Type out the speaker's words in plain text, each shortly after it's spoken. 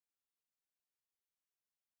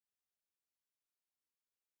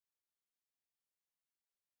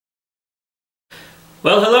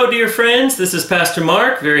Well, hello dear friends, this is Pastor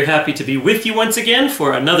Mark, very happy to be with you once again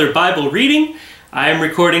for another Bible reading. I am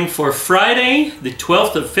recording for Friday, the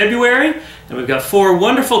 12th of February, and we've got 4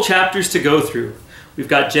 wonderful chapters to go through. We've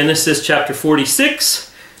got Genesis chapter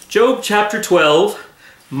 46, Job chapter 12,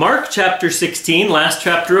 Mark chapter 16, last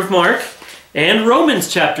chapter of Mark, and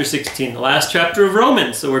Romans chapter 16, the last chapter of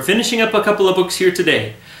Romans. So we're finishing up a couple of books here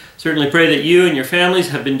today. Certainly pray that you and your families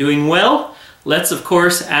have been doing well. Let's, of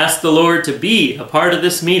course, ask the Lord to be a part of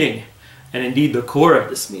this meeting, and indeed the core of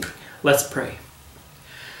this meeting. Let's pray.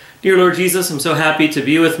 Dear Lord Jesus, I'm so happy to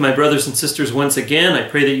be with my brothers and sisters once again. I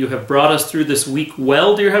pray that you have brought us through this week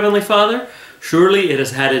well, dear Heavenly Father. Surely it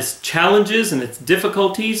has had its challenges and its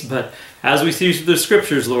difficulties, but as we see through the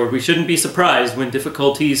Scriptures, Lord, we shouldn't be surprised when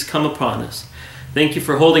difficulties come upon us. Thank you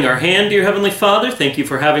for holding our hand, dear Heavenly Father. Thank you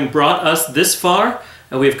for having brought us this far,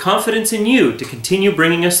 and we have confidence in you to continue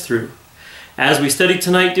bringing us through. As we study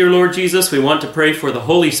tonight, dear Lord Jesus, we want to pray for the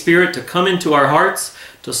Holy Spirit to come into our hearts,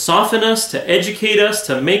 to soften us, to educate us,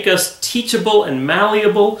 to make us teachable and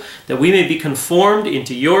malleable, that we may be conformed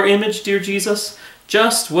into your image, dear Jesus,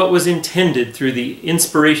 just what was intended through the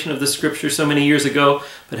inspiration of the Scripture so many years ago,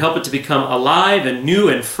 but help it to become alive and new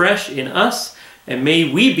and fresh in us, and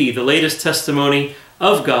may we be the latest testimony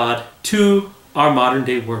of God to our modern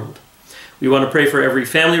day world. We want to pray for every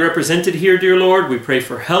family represented here, dear Lord. We pray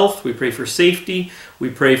for health, we pray for safety, we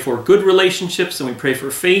pray for good relationships, and we pray for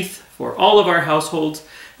faith for all of our households.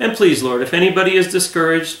 And please, Lord, if anybody is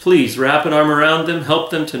discouraged, please wrap an arm around them, help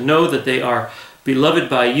them to know that they are beloved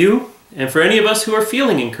by you. And for any of us who are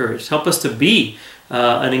feeling encouraged, help us to be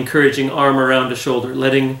an encouraging arm around a shoulder,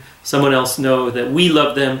 letting someone else know that we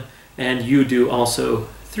love them and you do also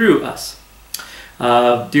through us.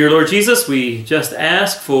 Dear Lord Jesus, we just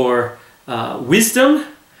ask for wisdom.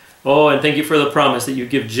 Oh, and thank you for the promise that you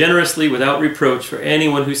give generously without reproach for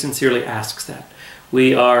anyone who sincerely asks that.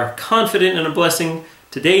 We are confident in a blessing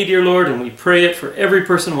today, dear Lord, and we pray it for every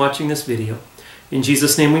person watching this video. In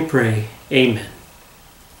Jesus' name we pray. Amen.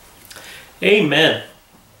 Amen.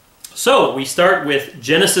 So we start with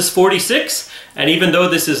Genesis 46, and even though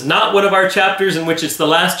this is not one of our chapters in which it's the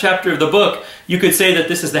last chapter of the book, you could say that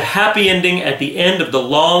this is the happy ending at the end of the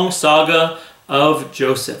long saga of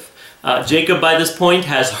Joseph. Jacob, by this point,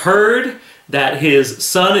 has heard that his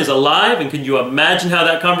son is alive, and can you imagine how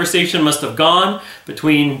that conversation must have gone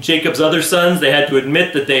between Jacob's other sons? They had to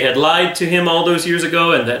admit that they had lied to him all those years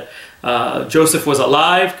ago and that Joseph was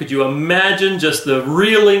alive. Could you imagine just the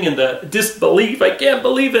reeling and the disbelief? I can't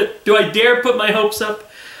believe it. Do I dare put my hopes up?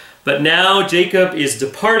 But now Jacob is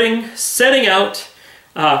departing, setting out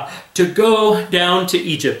to go down to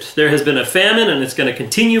Egypt. There has been a famine, and it's going to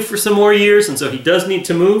continue for some more years, and so he does need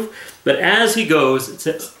to move. But as he goes, it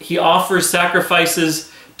says he offers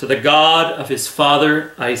sacrifices to the God of his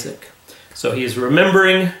father Isaac. So he is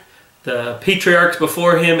remembering the patriarchs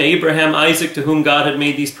before him, Abraham, Isaac, to whom God had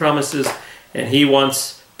made these promises, and he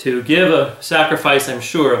wants to give a sacrifice, I'm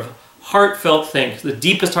sure, of heartfelt thanks, the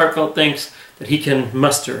deepest heartfelt thanks that he can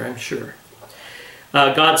muster, I'm sure.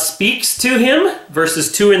 God speaks to him,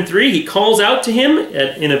 verses 2 and 3. He calls out to him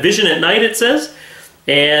in a vision at night, it says.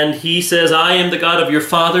 And he says, I am the God of your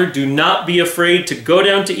father. Do not be afraid to go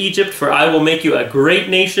down to Egypt, for I will make you a great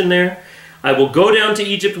nation there. I will go down to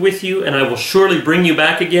Egypt with you, and I will surely bring you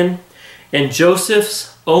back again. And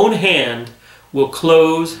Joseph's own hand will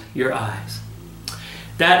close your eyes.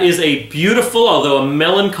 That is a beautiful, although a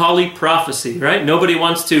melancholy prophecy, right? Nobody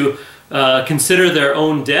wants to consider their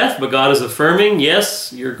own death, but God is affirming,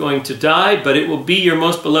 yes, you're going to die, but it will be your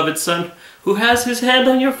most beloved son who has his hand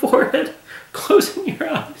on your forehead, closing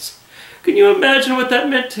your eyes. Can you imagine what that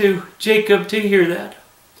meant to Jacob to hear that?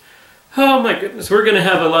 Oh my goodness, we're going to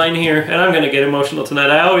have a line here, and I'm going to get emotional tonight.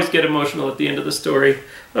 I always get emotional at the end of the story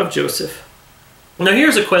of Joseph. Now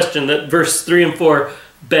here's a question that verse 3 and 4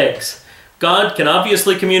 begs. God can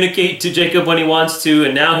obviously communicate to Jacob when he wants to,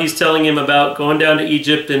 and now he's telling him about going down to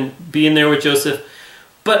Egypt and being there with Joseph.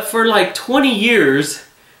 But for like 20 years,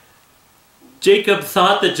 Jacob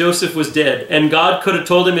thought that Joseph was dead, and God could have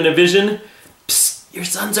told him in a vision, "Psst, your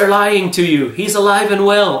sons are lying to you. He's alive and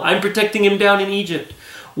well. I'm protecting him down in Egypt."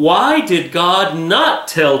 Why did God not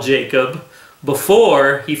tell Jacob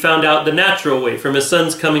before he found out the natural way from his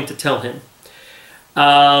sons coming to tell him?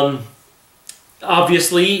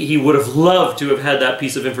 Obviously, he would have loved to have had that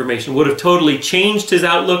piece of information, would have totally changed his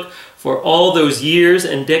outlook for all those years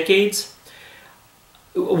and decades.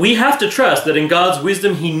 We have to trust that in God's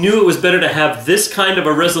wisdom, he knew it was better to have this kind of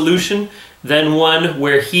a resolution than one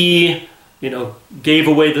where he, gave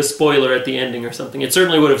away the spoiler at the ending or something. It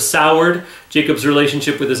certainly would have soured Jacob's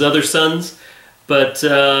relationship with his other sons, But,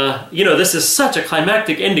 you know, this is such a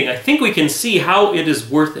climactic ending. I think we can see how it is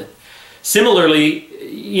worth it. Similarly,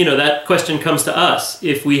 you know, that question comes to us.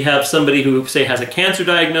 If we have somebody who, say, has a cancer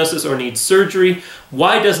diagnosis or needs surgery,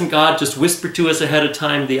 why doesn't God just whisper to us ahead of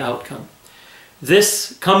time the outcome?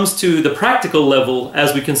 This comes to the practical level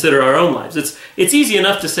as we consider our own lives. It's easy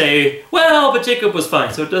enough to say, well, but Jacob was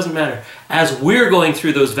fine, so it doesn't matter. As we're going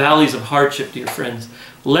through those valleys of hardship, dear friends,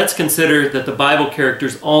 let's consider that the Bible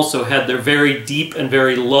characters also had their very deep and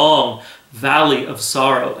very long valley of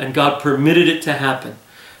sorrow, and God permitted it to happen.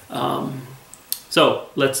 So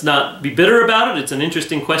let's not be bitter about it. It's an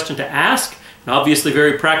interesting question to ask, and obviously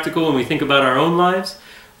very practical when we think about our own lives.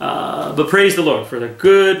 But praise the Lord for the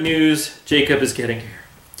good news Jacob is getting here.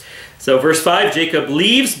 So verse 5, Jacob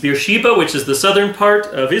leaves Beersheba, which is the southern part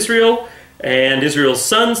of Israel, and Israel's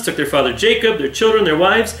sons took their father Jacob, their children, their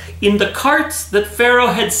wives, in the carts that Pharaoh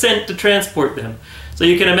had sent to transport them. So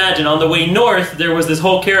you can imagine, on the way north, there was this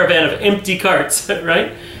whole caravan of empty carts,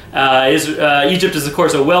 right? Egypt is, of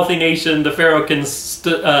course, a wealthy nation. The Pharaoh can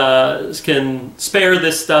spare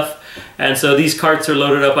this stuff. And so these carts are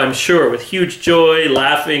loaded up, I'm sure, with huge joy,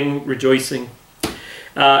 laughing, rejoicing.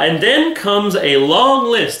 And then comes a long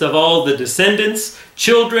list of all the descendants,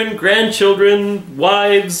 children, grandchildren,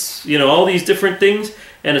 wives, you know, all these different things.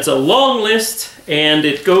 And it's a long list, and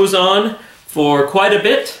it goes on for quite a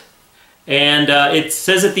bit. And it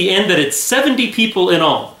says at the end that it's 70 people in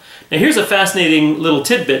all. Now here's a fascinating little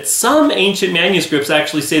tidbit. Some ancient manuscripts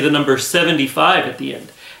actually say the number 75 at the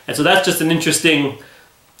end. And so that's just an interesting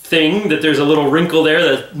thing, that there's a little wrinkle there.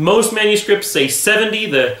 That most manuscripts say 70.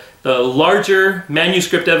 The larger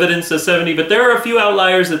manuscript evidence says 70, but there are a few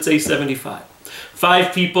outliers that say 75.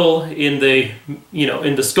 5 people in the, you know,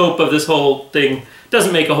 in the scope of this whole thing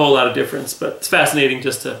doesn't make a whole lot of difference, but it's fascinating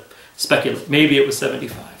just to speculate. Maybe it was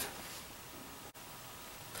 75.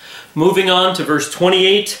 Moving on to verse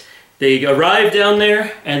 28, they arrive down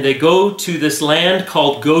there and they go to this land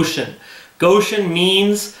called Goshen. Goshen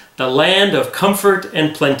means the land of comfort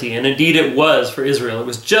and plenty, and indeed it was for Israel. It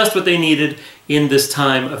was just what they needed in this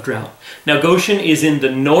time of drought. Now Goshen is in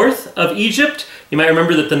the north of Egypt. You might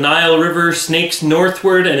remember that the Nile River snakes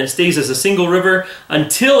northward and it stays as a single river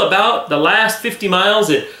until about the last 50 miles.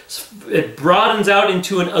 It broadens out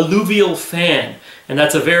into an alluvial fan, and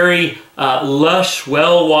that's a very lush,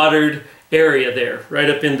 well-watered area there, right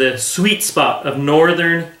up in the sweet spot of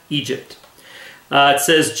northern Egypt. It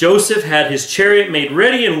says, Joseph had his chariot made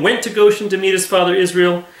ready and went to Goshen to meet his father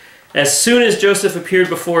Israel. As soon as Joseph appeared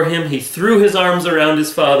before him, he threw his arms around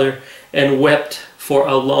his father and wept for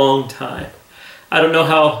a long time. I don't know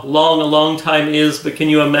how long a long time is, but can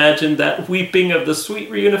you imagine that weeping of the sweet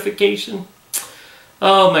reunification?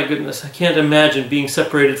 Oh my goodness, I can't imagine being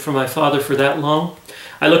separated from my father for that long.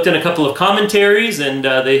 I looked in a couple of commentaries, and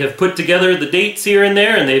they have put together the dates here and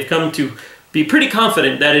there, and they've come to be pretty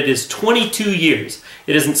confident that it is 22 years.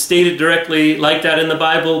 It isn't stated directly like that in the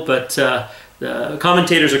Bible, but the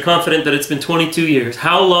commentators are confident that it's been 22 years.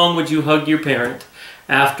 How long would you hug your parent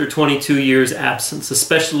after 22 years absence,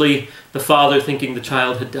 especially the father thinking the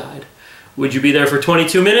child had died? Would you be there for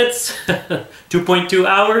 22 minutes? 2.2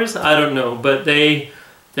 hours? I don't know, but they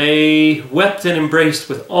wept and embraced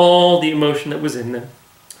with all the emotion that was in them.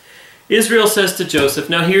 Israel says to Joseph,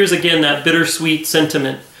 now here's again that bittersweet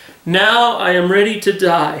sentiment. Now I am ready to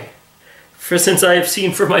die, for since I have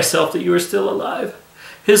seen for myself that you are still alive.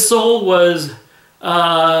 His soul was,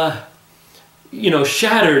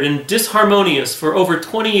 shattered and disharmonious for over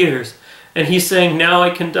 20 years. And he's saying, now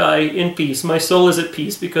I can die in peace. My soul is at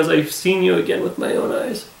peace because I've seen you again with my own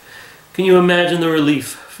eyes. Can you imagine the relief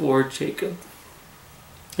for Jacob?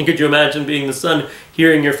 And could you imagine being the son,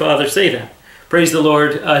 hearing your father say that? Praise the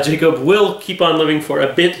Lord. Jacob will keep on living for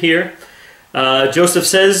a bit here. Joseph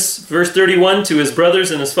says, verse 31, to his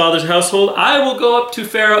brothers and his father's household, I will go up to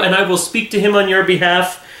Pharaoh and I will speak to him on your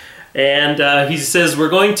behalf. And he says, we're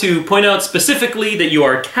going to point out specifically that you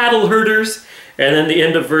are cattle herders. And then the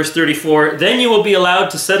end of verse 34, then you will be allowed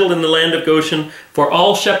to settle in the land of Goshen, for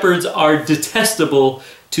all shepherds are detestable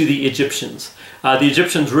to the Egyptians. The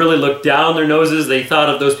Egyptians really looked down their noses. They thought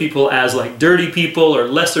of those people as like dirty people or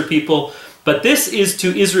lesser people. But this is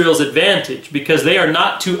to Israel's advantage because they are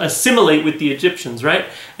not to assimilate with the Egyptians, right?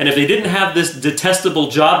 And if they didn't have this detestable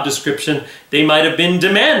job description, they might have been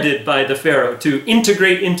demanded by the Pharaoh to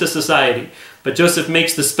integrate into society. But Joseph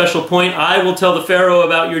makes the special point, I will tell the Pharaoh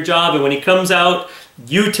about your job, and when he comes out,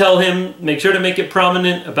 you tell him, make sure to make it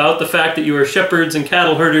prominent about the fact that you are shepherds and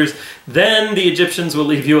cattle herders, then the Egyptians will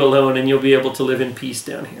leave you alone and you'll be able to live in peace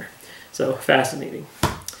down here. So, fascinating.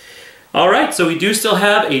 All right, so we do still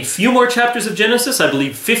have a few more chapters of Genesis. I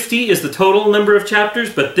believe 50 is the total number of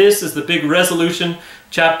chapters, but this is the big resolution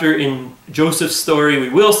chapter in Joseph's story. We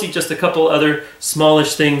will see just a couple other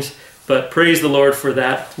smallish things, but praise the Lord for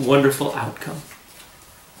that wonderful outcome.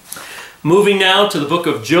 Moving now to the book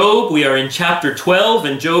of Job, we are in chapter 12,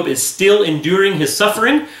 and Job is still enduring his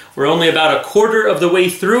suffering. We're only about a quarter of the way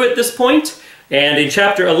through at this point. And in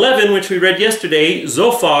chapter 11, which we read yesterday,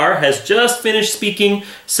 Zophar has just finished speaking,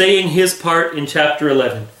 saying his part in chapter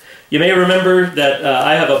 11. You may remember that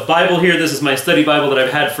I have a Bible here. This is my study Bible that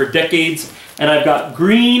I've had for decades. And I've got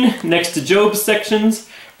green next to Job's sections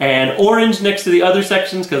and orange next to the other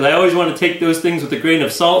sections, because I always want to take those things with a grain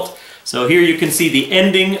of salt. So here you can see the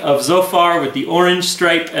ending of Zophar with the orange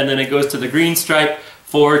stripe, and then it goes to the green stripe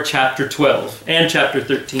for chapter 12 and chapter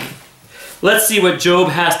 13. Let's see what Job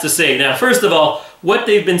has to say. Now, first of all, what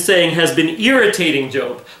they've been saying has been irritating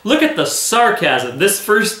Job. Look at the sarcasm. This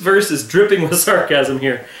first verse is dripping with sarcasm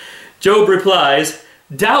here. Job replies,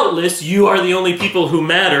 "Doubtless you are the only people who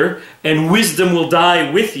matter, and wisdom will die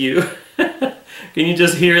with you." Can you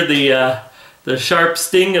just hear the sharp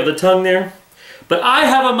sting of the tongue there? "But I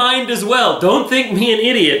have a mind as well. Don't think me an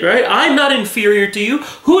idiot," right? "I'm not inferior to you.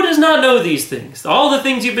 Who does not know these things? All the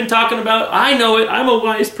things you've been talking about, I know it. I'm a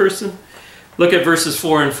wise person." Look at verses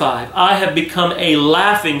 4 and 5. "I have become a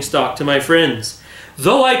laughingstock to my friends.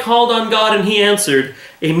 Though I called on God and he answered,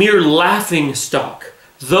 a mere laughingstock,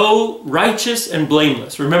 though righteous and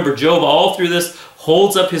blameless." Remember, Job all through this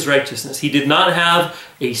holds up his righteousness. He did not have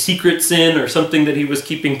a secret sin or something that he was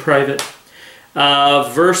keeping private.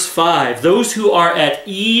 Verse 5, "Those who are at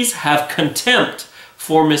ease have contempt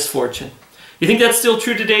for misfortune." You think that's still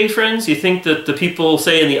true today, friends? You think that the people,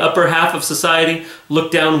 say, in the upper half of society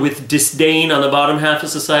look down with disdain on the bottom half of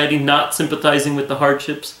society, not sympathizing with the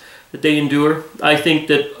hardships that they endure? I think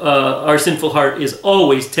that our sinful heart is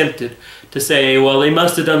always tempted to say, well, they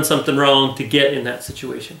must have done something wrong to get in that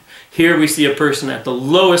situation. Here we see a person at the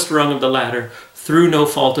lowest rung of the ladder through no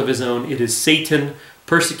fault of his own. It is Satan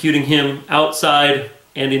persecuting him outside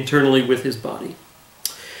and internally with his body.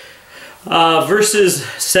 Verses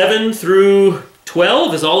 7 through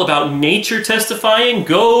 12 is all about nature testifying.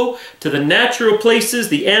 "Go to the natural places,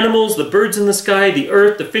 the animals, the birds in the sky, the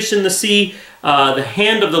earth, the fish in the sea. The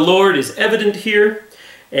hand of the Lord is evident here."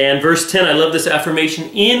 And verse 10, I love this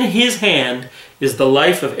affirmation. "In his hand is the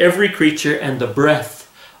life of every creature and the breath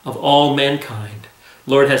of all mankind."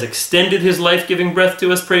 Lord has extended his life-giving breath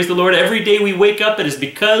to us, praise the Lord. Every day we wake up, it is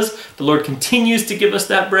because the Lord continues to give us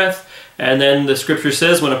that breath. And then the scripture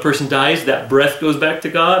says when a person dies, that breath goes back to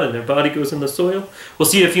God and their body goes in the soil. We'll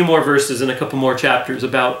see a few more verses in a couple more chapters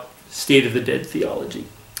about state of the dead theology.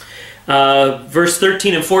 Verse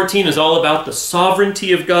 13 and 14 is all about the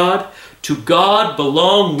sovereignty of God. "To God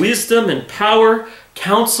belong wisdom and power,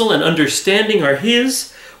 counsel and understanding are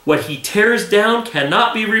his. What he tears down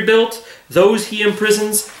cannot be rebuilt. Those he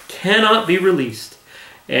imprisons cannot be released."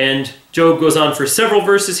 And Job goes on for several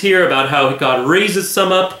verses here about how God raises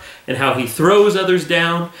some up and how he throws others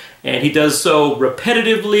down. And he does so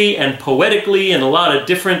repetitively and poetically in a lot of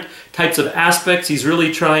different types of aspects. He's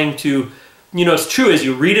really trying to, it's true as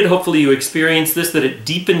you read it, hopefully you experience this, that it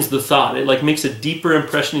deepens the thought. It like makes a deeper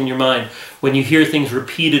impression in your mind when you hear things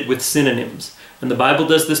repeated with synonyms. And the Bible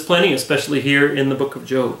does this plenty, especially here in the book of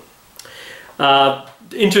Job.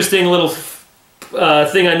 Interesting little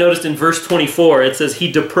thing I noticed in verse 24. It says,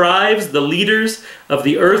 "He deprives the leaders of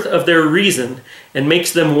the earth of their reason and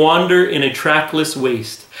makes them wander in a trackless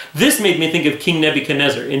waste." This made me think of King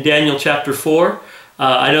Nebuchadnezzar in Daniel chapter 4.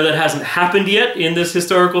 I know that hasn't happened yet in this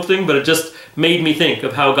historical thing, but it just made me think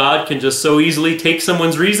of how God can just so easily take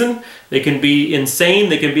someone's reason. They can be insane,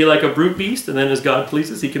 they can be like a brute beast, and then as God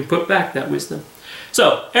pleases, he can put back that wisdom.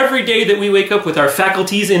 So, every day that we wake up with our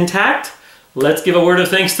faculties intact, let's give a word of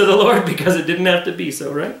thanks to the Lord because it didn't have to be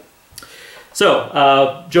so, right?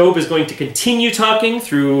 So, Job is going to continue talking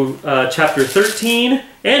through chapter 13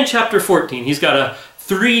 and chapter 14. He's got a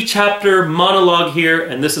 3-chapter monologue here,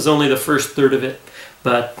 and this is only the first third of it.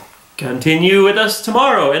 But continue with us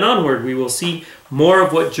tomorrow and onward. We will see more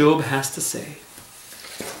of what Job has to say.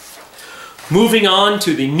 Moving on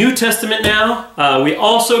to the New Testament now, we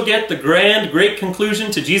also get the great conclusion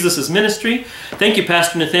to Jesus' ministry. Thank you,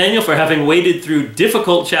 Pastor Nathaniel, for having waded through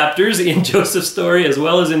difficult chapters in Joseph's story as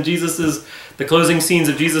well as in the closing scenes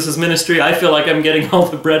of Jesus' ministry. I feel like I'm getting all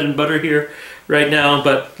the bread and butter here right now,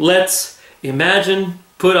 but let's imagine,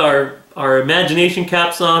 put our imagination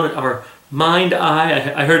caps on, our mind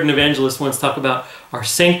eye. I heard an evangelist once talk about our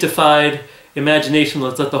sanctified imagination.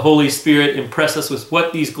 Let's let the Holy Spirit impress us with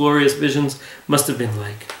what these glorious visions must have been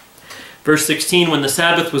like. Verse 16, when the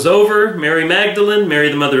Sabbath was over, Mary Magdalene, Mary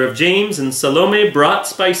the mother of James, and Salome brought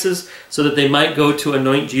spices so that they might go to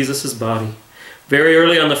anoint Jesus' body. Very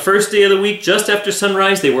early on the first day of the week, just after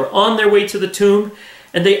sunrise, they were on their way to the tomb,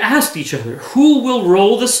 and they asked each other, who will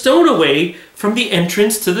roll the stone away from the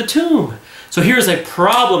entrance to the tomb? So here's a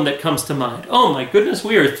problem that comes to mind. Oh my goodness,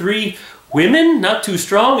 we are 3 women, not too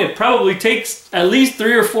strong. It probably takes at least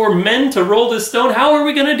 3 or 4 men to roll this stone. How are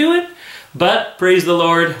we going to do it? But praise the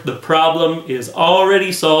Lord, the problem is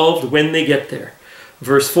already solved when they get there.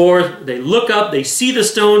 Verse 4, they look up, they see the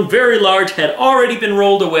stone, very large, had already been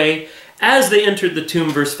rolled away. As they entered the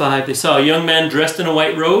tomb, verse 5, they saw a young man dressed in a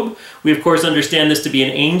white robe. We, of course, understand this to be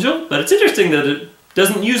an angel, but it's interesting that it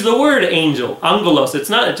doesn't use the word angel, angelos. It's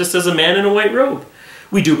not, it just says a man in a white robe.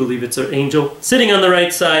 We do believe it's an angel, sitting on the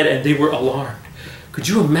right side, and they were alarmed. Could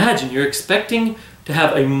you imagine? You're expecting to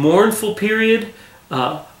have a mournful period,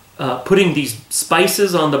 putting these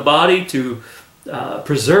spices on the body to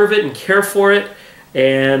preserve it and care for it,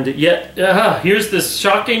 and yet here's this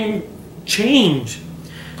shocking change.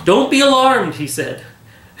 Don't be alarmed, he said.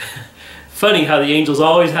 Funny how the angels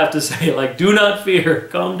always have to say, like, do not fear,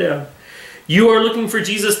 calm down. You are looking for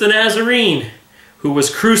Jesus the Nazarene, who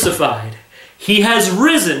was crucified. He has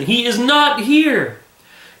risen. He is not here.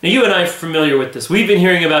 Now, you and I are familiar with this. We've been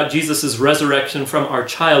hearing about Jesus' resurrection from our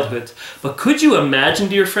childhoods. But could you imagine,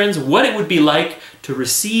 dear friends, what it would be like to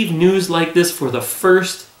receive news like this for the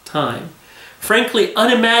first time? Frankly,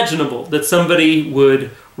 unimaginable that somebody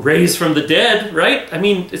would raise from the dead, right? I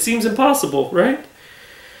mean, it seems impossible, right?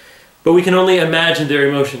 But we can only imagine their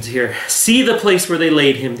emotions here. See the place where they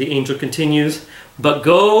laid him, the angel continues, but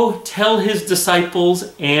go tell his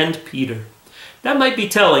disciples and Peter. That might be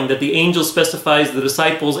telling that the angel specifies the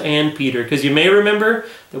disciples and Peter, because you may remember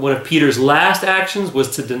that one of Peter's last actions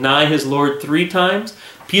was to deny his Lord 3 times.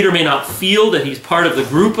 Peter may not feel that he's part of the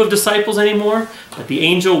group of disciples anymore, but the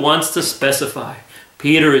angel wants to specify.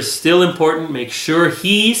 Peter is still important. Make sure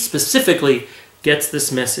he specifically gets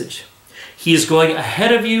this message. He is going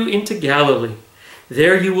ahead of you into Galilee.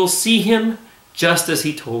 There you will see him just as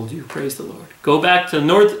he told you. Praise the Lord. Go back to the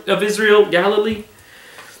north of Israel, Galilee.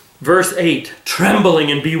 Verse 8,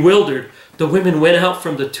 trembling and bewildered, the women went out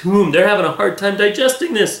from the tomb. They're having a hard time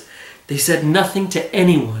digesting this. They said nothing to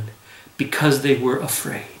anyone because they were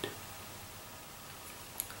afraid.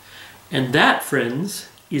 And that, friends,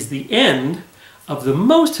 is the end of the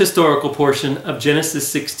most historical portion of Genesis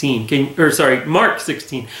 16. Mark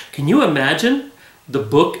 16. Can you imagine the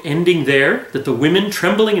book ending there? That the women,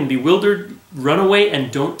 trembling and bewildered, run away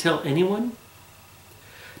and don't tell anyone?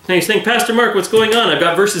 Now you think, Pastor Mark, what's going on? I've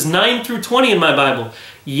got verses 9 through 20 in my Bible.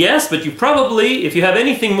 Yes, but you probably, if you have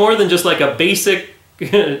anything more than just like a basic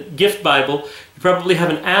gift Bible, you probably have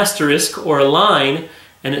an asterisk or a line,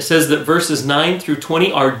 and it says that verses 9 through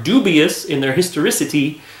 20 are dubious in their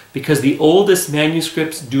historicity because the oldest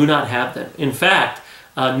manuscripts do not have them. In fact,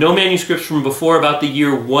 no manuscripts from before about the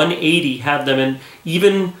year 180 have them, and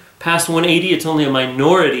even past 180, it's only a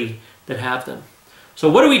minority that have them. So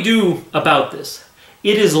what do we do about this?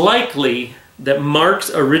 It is likely that Mark's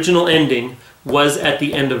original ending was at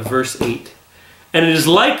the end of verse 8. And it is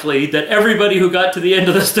likely that everybody who got to the end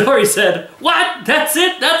of the story said, what? That's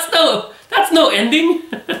it? That's no ending?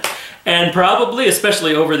 And probably,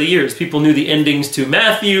 especially over the years, people knew the endings to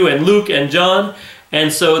Matthew and Luke and John.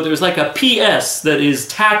 And so there's like a PS that is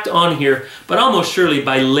tacked on here, but almost surely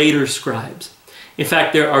by later scribes. In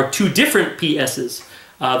fact, there are 2 different PSs.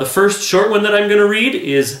 The first short one that I'm going to read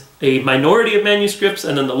is a minority of manuscripts,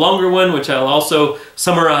 and then the longer one, which I'll also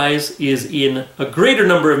summarize, is in a greater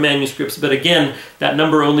number of manuscripts. But again, that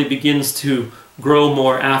number only begins to grow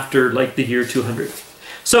more after like the year 200.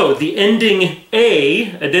 So the ending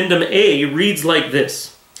A, addendum A, reads like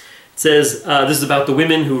this. It says, this is about the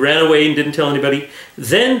women who ran away and didn't tell anybody.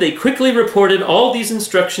 Then they quickly reported all these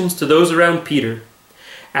instructions to those around Peter.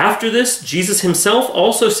 After this, Jesus himself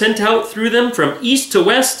also sent out through them from east to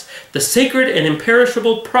west the sacred and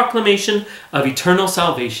imperishable proclamation of eternal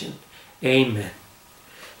salvation. Amen.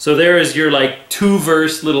 So there is your like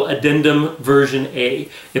 2-verse little addendum version A.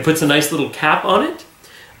 It puts a nice little cap on it.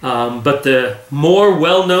 But the more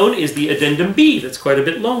well-known is the addendum B. That's quite a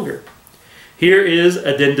bit longer. Here is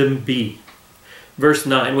addendum B. Verse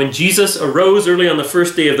 9, when Jesus arose early on the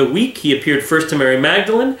first day of the week, he appeared first to Mary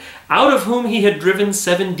Magdalene, out of whom he had driven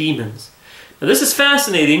 7 demons. Now this is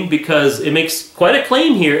fascinating because it makes quite a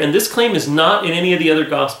claim here, and this claim is not in any of the other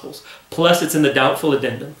Gospels. Plus it's in the doubtful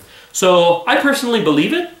addendum. So I personally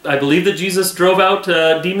believe it. I believe that Jesus drove out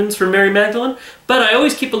demons from Mary Magdalene, but I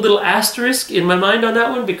always keep a little asterisk in my mind on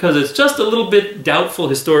that one because it's just a little bit doubtful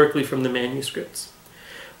historically from the manuscripts.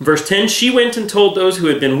 Verse 10, she went and told those who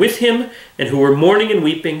had been with him and who were mourning and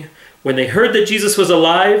weeping. When they heard that Jesus was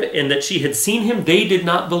alive and that she had seen him, they did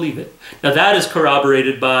not believe it. Now that is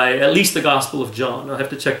corroborated by at least the Gospel of John. I'll have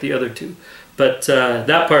to check the other two. But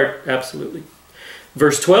that part, absolutely.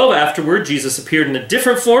 Verse 12, afterward, Jesus appeared in a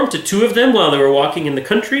different form to two of them while they were walking in the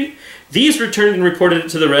country. These returned and reported it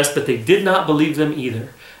to the rest, but they did not believe them either.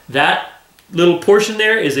 That little portion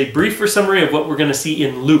there is a briefer summary of what we're going to see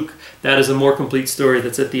in Luke. That is a more complete story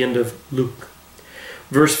that's at the end of Luke.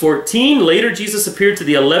 Verse 14, later Jesus appeared to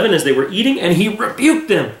the 11 as they were eating, and he rebuked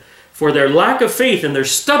them for their lack of faith and their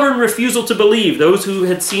stubborn refusal to believe, those who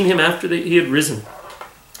had seen him after he had risen.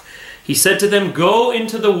 He said to them, go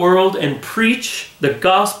into the world and preach the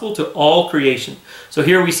gospel to all creation. So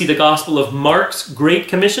here we see the gospel of Mark's Great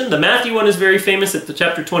Commission. The Matthew one is very famous at the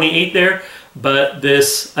chapter 28 there, but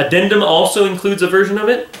this addendum also includes a version of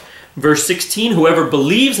it. Verse 16, whoever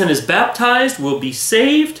believes and is baptized will be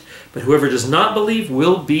saved, but whoever does not believe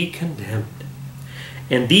will be condemned.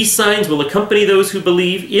 And these signs will accompany those who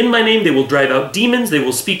believe. In my name they will drive out demons, they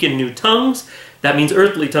will speak in new tongues. That means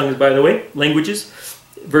earthly tongues, by the way, languages.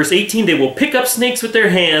 Verse 18, they will pick up snakes with their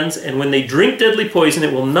hands, and when they drink deadly poison,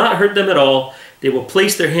 it will not hurt them at all. They will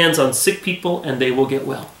place their hands on sick people, and they will get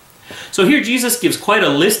well. So here Jesus gives quite a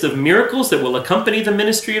list of miracles that will accompany the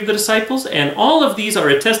ministry of the disciples, and all of these are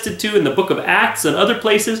attested to in the book of Acts and other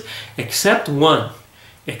places, except one,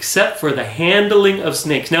 except for the handling of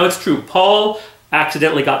snakes. Now it's true, Paul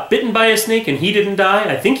accidentally got bitten by a snake and he didn't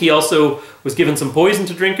die. I think he also was given some poison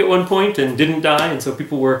to drink at one point and didn't die, and so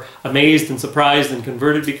people were amazed and surprised and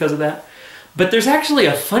converted because of that. But there's actually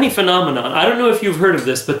a funny phenomenon. I don't know if you've heard of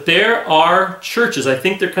this, but there are churches, I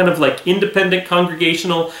think they're kind of like independent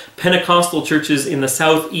congregational Pentecostal churches in the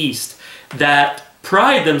southeast that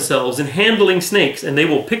pride themselves in handling snakes, and they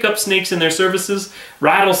will pick up snakes in their services,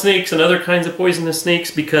 rattlesnakes and other kinds of poisonous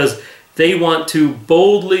snakes, because they want to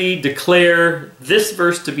boldly declare this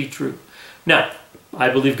verse to be true. Now, I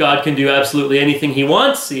believe God can do absolutely anything he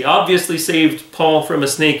wants. He obviously saved Paul from a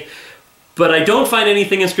snake, but I don't find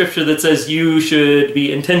anything in Scripture that says you should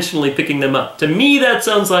be intentionally picking them up. To me, that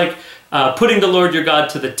sounds like putting the Lord your God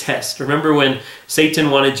to the test. Remember when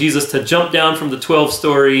Satan wanted Jesus to jump down from the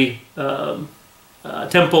 12-story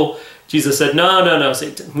temple? Jesus said, no,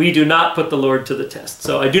 Satan, we do not put the Lord to the test.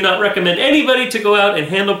 So I do not recommend anybody to go out and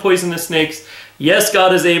handle poisonous snakes. Yes,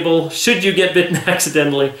 God is able. Should you get bitten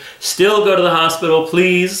accidentally, still go to the hospital,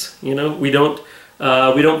 please. You know, we don't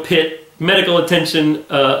pit medical attention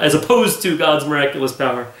as opposed to God's miraculous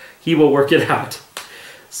power. He will work it out.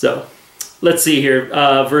 So let's see here.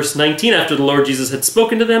 Verse 19, after the Lord Jesus had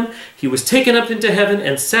spoken to them, he was taken up into heaven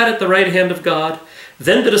and sat at the right hand of God.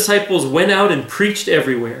 Then the disciples went out and preached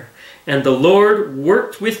everywhere. And the Lord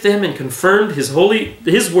worked with them and confirmed his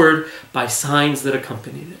word by signs that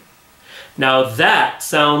accompanied it. Now that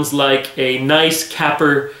sounds like a nice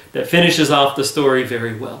capper that finishes off the story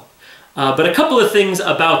very well. But a couple of things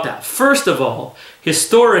about that. First of all,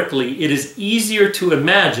 historically, it is easier to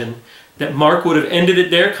imagine that Mark would have ended it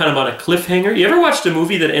there, kind of on a cliffhanger. You ever watched a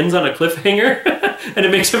movie that ends on a cliffhanger? And it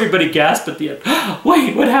makes everybody gasp at the end.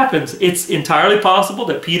 Wait, what happens? It's entirely possible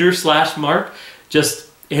that Peter/Mark just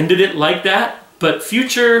ended it like that, but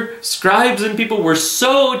future scribes and people were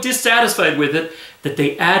so dissatisfied with it that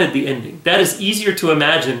they added the ending. That is easier to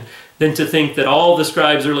imagine than to think that all the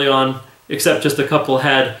scribes early on, except just a couple,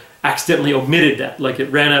 had accidentally omitted that, like it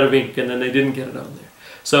ran out of ink and then they didn't get it on there.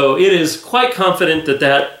 So it is quite confident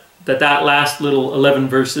that last little 11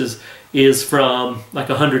 verses is from like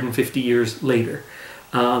 150 years later.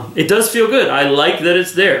 It does feel good. I like that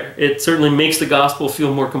it's there. It certainly makes the gospel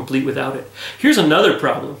feel more complete without it. Here's another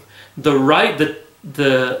problem.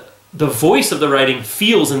 The voice of the writing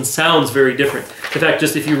feels and sounds very different. In fact,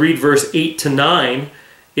 just if you read verse 8 to 9,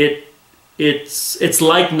 it's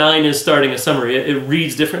like 9 is starting a summary. It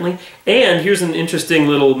reads differently. And here's an interesting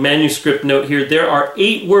little manuscript note here. There are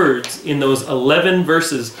 8 words in those 11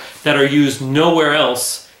 verses that are used nowhere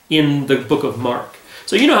else in the book of Mark.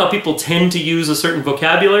 So you know how people tend to use a certain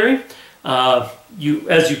vocabulary? As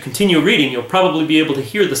you continue reading, you'll probably be able to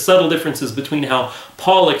hear the subtle differences between how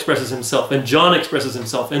Paul expresses himself, and John expresses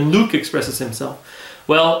himself, and Luke expresses himself.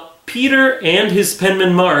 Well, Peter and his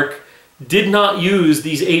penman Mark did not use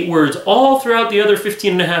these 8 words all throughout the other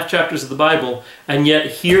 15 and a half chapters of the Bible, and yet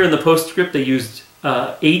here in the postscript they used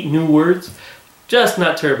 8 new words. Just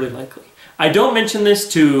not terribly likely. I don't mention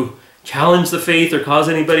this to challenge the faith or cause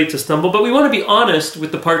anybody to stumble, but we want to be honest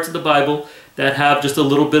with the parts of the Bible that have just a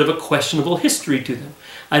little bit of a questionable history to them.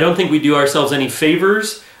 I don't think we do ourselves any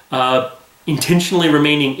favors intentionally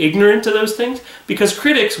remaining ignorant to those things, because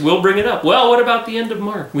critics will bring it up. Well, what about the end of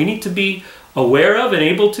Mark? We need to be aware of and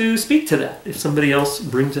able to speak to that if somebody else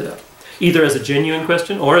brings it up, either as a genuine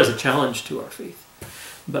question or as a challenge to our faith.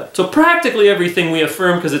 So practically everything we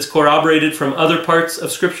affirm because it's corroborated from other parts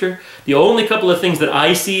of Scripture. The only couple of things that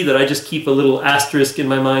I see that I just keep a little asterisk in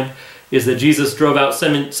my mind is that Jesus drove out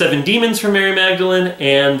seven demons from Mary Magdalene,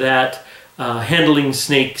 and that handling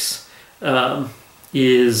snakes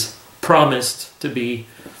is promised to be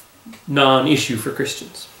non-issue for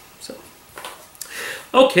Christians.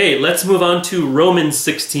 Okay, let's move on to Romans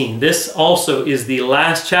 16. This also is the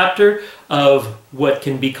last chapter of what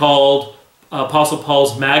can be called Apostle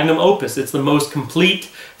Paul's magnum opus. It's the most complete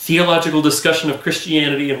theological discussion of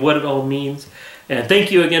Christianity and what it all means. And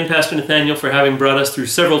thank you again, Pastor Nathaniel, for having brought us through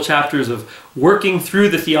several chapters of working through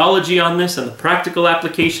the theology on this and the practical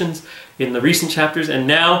applications in the recent chapters. And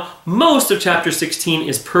now, most of chapter 16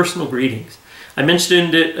 is personal greetings. I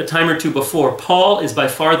mentioned it a time or two before. Paul is by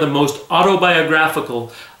far the most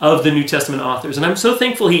autobiographical of the New Testament authors. And I'm so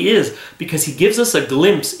thankful he is, because he gives us a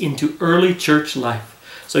glimpse into early church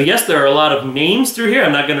life. So yes, there are a lot of names through here.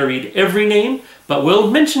 I'm not going to read every name, but we'll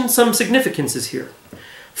mention some significances here.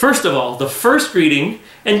 First of all, the first greeting,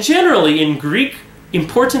 and generally in Greek,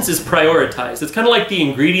 importance is prioritized. It's kind of like the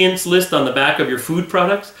ingredients list on the back of your food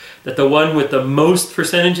products, that the one with the most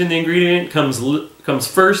percentage in the ingredient comes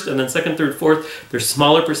first, and then second, third, fourth. There's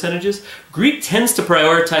smaller percentages. Greek tends to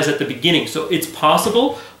prioritize at the beginning, so it's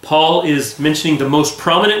possible Paul is mentioning the most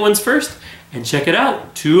prominent ones first, and check it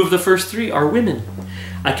out. 2 of the first 3 are women.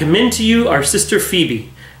 I commend to you our sister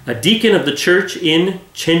Phoebe, a deacon of the church in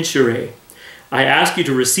Cenchreae. I ask you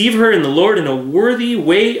to receive her in the Lord in a worthy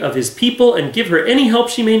way of his people, and give her any help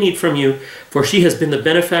she may need from you, for she has been the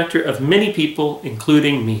benefactor of many people,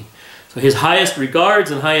 including me. So his highest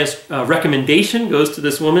regards and highest recommendation goes to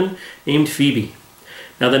this woman named Phoebe.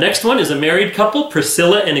 Now the next one is a married couple,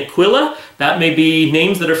 Priscilla and Aquila. That may be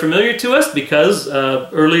names that are familiar to us because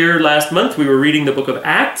earlier last month we were reading the book of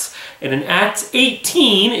Acts, and in Acts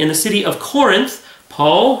 18 in the city of Corinth,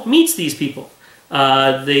 Paul meets these people.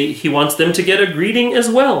 He wants them to get a greeting as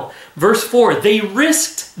well. Verse 4, they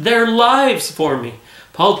risked their lives for me.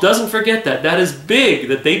 Paul doesn't forget that. That is big,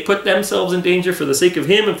 that they put themselves in danger for the sake of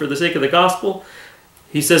him and for the sake of the gospel.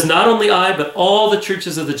 He says, not only I, but all the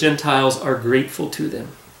churches of the Gentiles are grateful to them.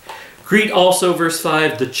 Greet also, verse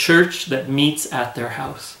 5, the church that meets at their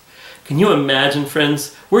house. Can you imagine,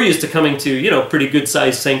 friends? We're used to coming to, pretty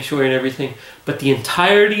good-sized sanctuary and everything, but the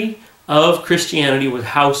entirety of Christianity was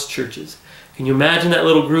house churches. Can you imagine that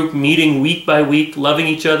little group meeting week by week, loving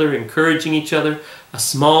each other, encouraging each other, a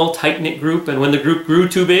small, tight-knit group, and when the group grew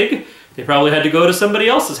too big, they probably had to go to somebody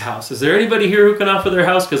else's house. Is there anybody here who can offer their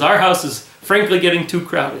house? Because our house is frankly getting too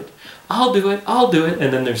crowded. I'll do it,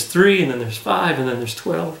 and then there's 3, and then there's 5, and then there's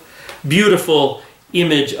 12. Beautiful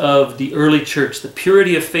image of the early church, the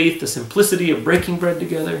purity of faith, the simplicity of breaking bread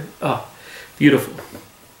together. Oh, beautiful.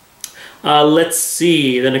 Let's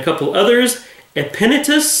see, then a couple others.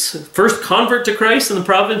 Epenetus, first convert to Christ in the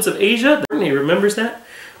province of Asia. He remembers that.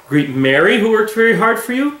 Greet Mary, who worked very hard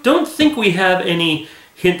for you. Don't think we have any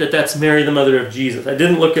hint that that's Mary, the mother of Jesus. I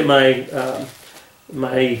didn't look at my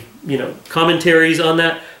commentaries on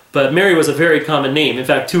that, but Mary was a very common name. In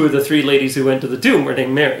fact, 2 of the 3 ladies who went to the tomb were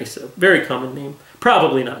named Mary, so very common name.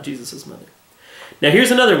 Probably not Jesus' mother. Now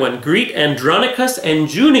here's another one. Greet Andronicus and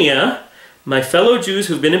Junia, my fellow Jews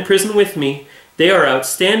who've been in prison with me. They are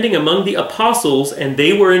outstanding among the apostles, and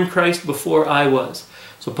they were in Christ before I was.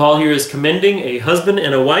 So Paul here is commending a husband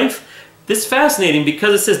and a wife. This is fascinating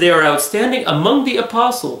because it says they are outstanding among the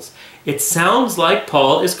apostles. It sounds like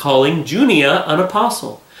Paul is calling Junia an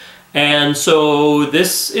apostle. And so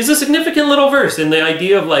this is a significant little verse in the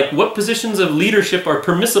idea of what positions of leadership are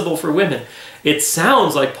permissible for women. It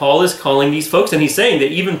sounds like Paul is calling these folks, and he's saying they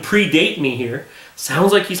even predate me here.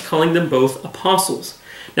 Sounds like he's calling them both apostles.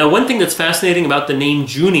 Now, one thing that's fascinating about the name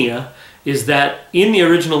Junia is that in the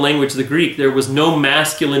original language, the Greek, there was no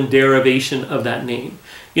masculine derivation of that name.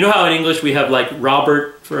 You know how in English we have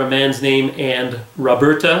Robert for a man's name and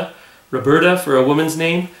Roberta for a woman's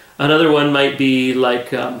name? Another one might be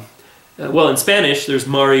in Spanish, there's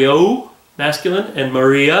Mario, masculine, and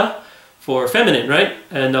Maria for feminine, right?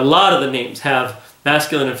 And a lot of the names have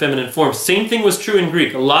masculine and feminine forms. Same thing was true in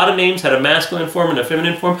Greek. A lot of names had a masculine form and a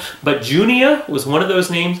feminine form, but Junia was one of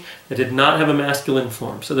those names that did not have a masculine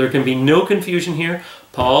form. So there can be no confusion here.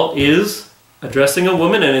 Paul is addressing a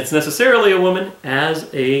woman, and it's necessarily a woman, as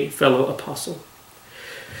a fellow apostle.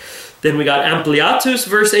 Then we got Ampliatus,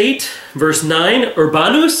 verse 8. Verse 9,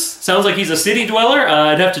 Urbanus. Sounds like he's a city dweller.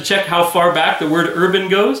 I'd have to check how far back the word urban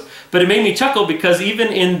goes. But it made me chuckle because even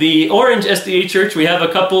in the Orange SDA Church, we have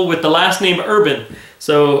a couple with the last name Urban.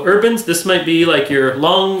 So Urbans, this might be like your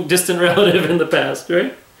long distant relative in the past,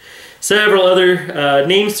 right? Several other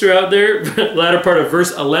names throughout there. Latter part of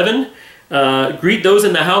verse 11. Greet those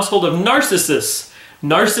in the household of Narcissus.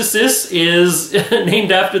 Narcissus is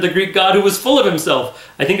named after the Greek god who was full of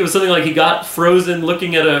himself. I think it was something like he got frozen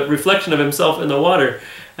looking at a reflection of himself in the water.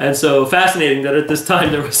 And so fascinating that at this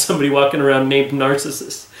time there was somebody walking around named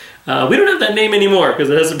Narcissus. We don't have that name anymore because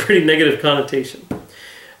it has a pretty negative connotation.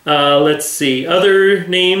 Let's see. Other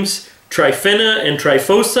names, Tryphena and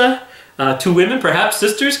Tryphosa. Two women, perhaps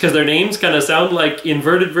sisters, because their names kind of sound like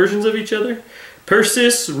inverted versions of each other.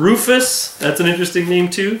 Persis, Rufus, that's an interesting name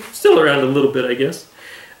too. Still around a little bit, I guess.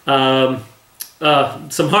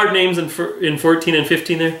 Some hard names in 14 and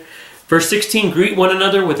 15 there. Verse 16, greet one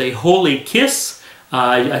another with a holy kiss.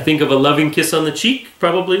 I think of a loving kiss on the cheek,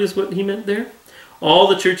 probably is what he meant there. All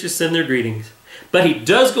the churches send their greetings. But he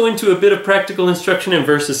does go into a bit of practical instruction in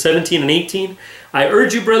verses 17 and 18. I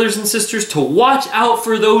urge you, brothers and sisters, to watch out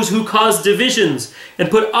for those who cause divisions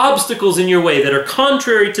and put obstacles in your way that are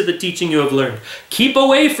contrary to the teaching you have learned. Keep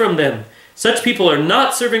away from them. Such people are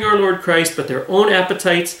not serving our Lord Christ, but their own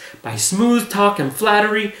appetites. By smooth talk and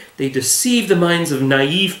flattery, they deceive the minds of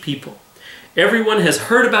naive people. Everyone has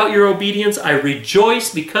heard about your obedience. I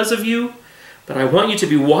rejoice because of you, but I want you to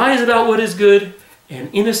be wise about what is good and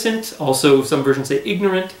innocent, also some versions say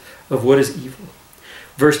ignorant, of what is evil.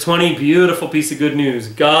 Verse 20, beautiful piece of good news.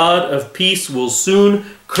 God of peace will soon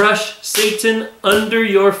crush Satan under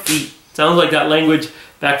your feet. Sounds like that language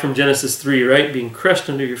back from Genesis 3, right? Being crushed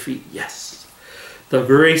under your feet. Yes. The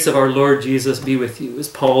grace of our Lord Jesus be with you is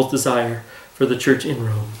Paul's desire for the church in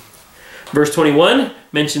Rome. Verse 21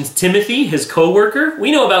 mentions Timothy, his co-worker.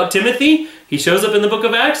 We know about Timothy. He shows up in the book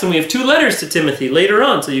of Acts, and we have 2 letters to Timothy later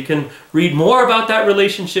on, so you can read more about that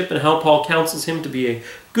relationship and how Paul counsels him to be a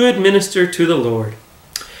good minister to the Lord.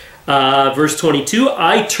 Verse 22,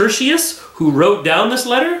 I, Tertius, who wrote down this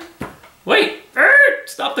letter. Wait,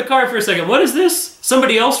 stop the car for a second. What is this?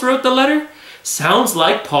 Somebody else wrote the letter? Sounds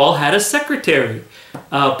like Paul had a secretary.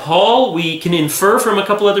 Paul, we can infer from a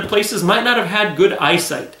couple other places, might not have had good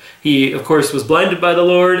eyesight. He, of course, was blinded by the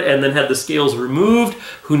Lord and then had the scales removed.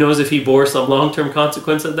 Who knows if he bore some long-term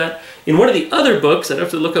consequence of that. In one of the other books, I'd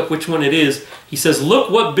have to look up which one it is, he says,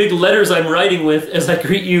 look what big letters I'm writing with as I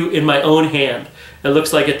greet you in my own hand. It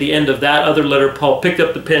looks like at the end of that other letter, Paul picked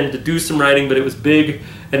up the pen to do some writing, but it was big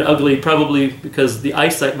and ugly, probably because the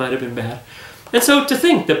eyesight might have been bad. And so to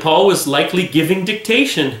think that Paul was likely giving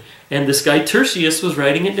dictation and this guy Tertius was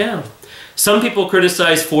writing it down. Some people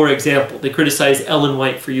criticize, for example, they criticize Ellen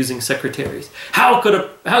White for using secretaries. How could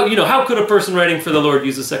a person writing for the Lord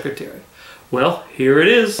use a secretary? Well, here it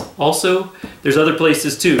is. Also, there's other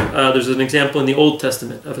places too. There's an example in the Old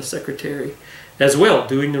Testament of a secretary as well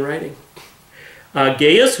doing the writing.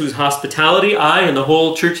 Gaius, whose hospitality I and the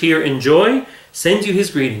whole church here enjoy, sends you his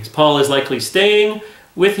greetings. Paul is likely staying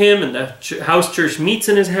with him, and the house church meets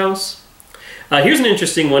in his house. Here's an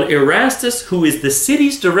interesting one. Erastus, who is the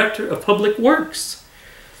city's director of public works.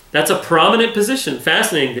 That's a prominent position.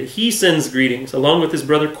 Fascinating that he sends greetings along with his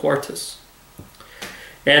brother Quartus.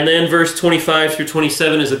 And then verse 25 through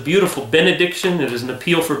 27 is a beautiful benediction. It is an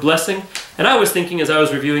appeal for blessing. And I was thinking as I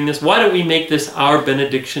was reviewing this, why don't we make this our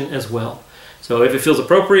benediction as well? So if it feels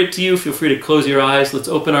appropriate to you, feel free to close your eyes. Let's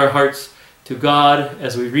open our hearts to God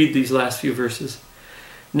as we read these last few verses.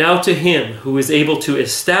 Now to him who is able to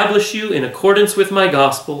establish you in accordance with my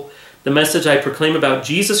gospel, the message I proclaim about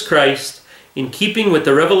Jesus Christ, in keeping with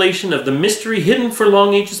the revelation of the mystery hidden for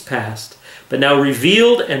long ages past, but now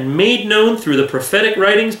revealed and made known through the prophetic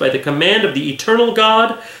writings by the command of the eternal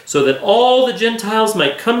God, so that all the Gentiles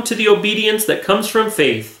might come to the obedience that comes from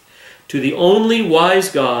faith. To the only wise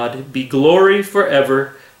God be glory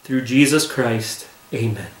forever through Jesus Christ.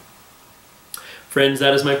 Amen. Friends,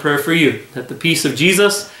 that is my prayer for you, that the peace of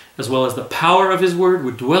Jesus, as well as the power of his word,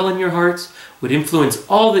 would dwell in your hearts, would influence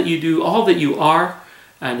all that you do, all that you are,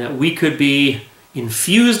 and that we could be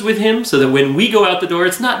infused with him so that when we go out the door,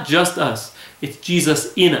 it's not just us, it's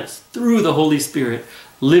Jesus in us, through the Holy Spirit,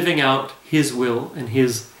 living out his will and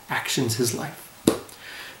his actions, his life.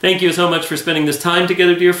 Thank you so much for spending this time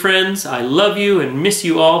together, dear friends. I love you and miss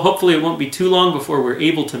you all. Hopefully it won't be too long before we're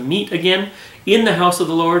able to meet again in the house of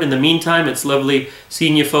the Lord. In the meantime, it's lovely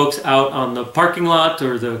seeing you folks out on the parking lot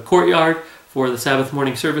or the courtyard for the Sabbath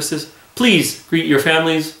morning services. Please greet your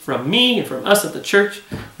families from me and from us at the church.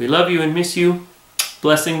 We love you and miss you.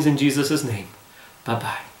 Blessings in Jesus' name.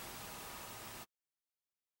 Bye-bye.